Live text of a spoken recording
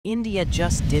India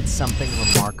just did something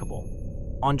remarkable.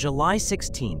 On July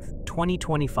 16,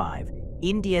 2025,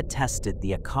 India tested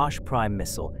the Akash Prime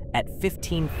missile at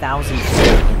 15,000 feet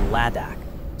in Ladakh,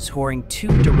 scoring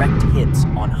 2 direct hits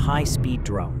on high-speed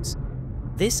drones.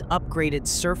 This upgraded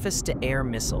surface-to-air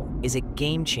missile is a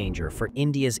game-changer for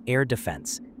India's air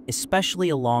defense, especially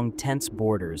along tense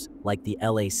borders like the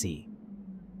LAC.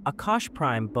 Akash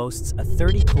Prime boasts a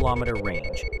 30-kilometer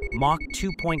range, Mach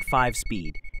 2.5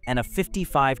 speed, and a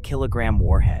 55-kilogram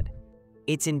warhead.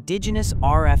 Its indigenous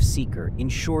RF seeker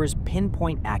ensures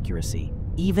pinpoint accuracy,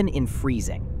 even in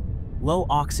freezing, low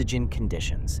oxygen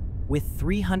conditions. With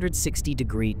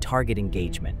 360-degree target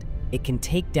engagement, it can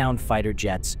take down fighter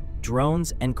jets,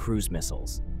 drones, and cruise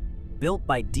missiles. Built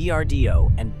by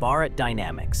DRDO and Bharat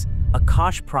Dynamics,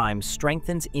 Akash Prime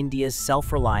strengthens India's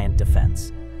self-reliant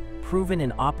defense. Proven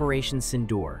in Operation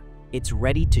Sindoor, it's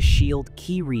ready to shield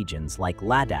key regions like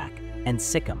Ladakh and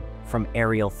Sikkim from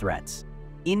aerial threats.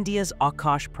 India's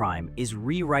Akash Prime is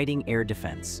rewriting air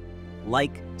defense.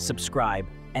 Like, subscribe,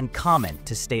 and comment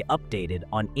to stay updated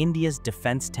on India's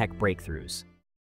defense tech breakthroughs.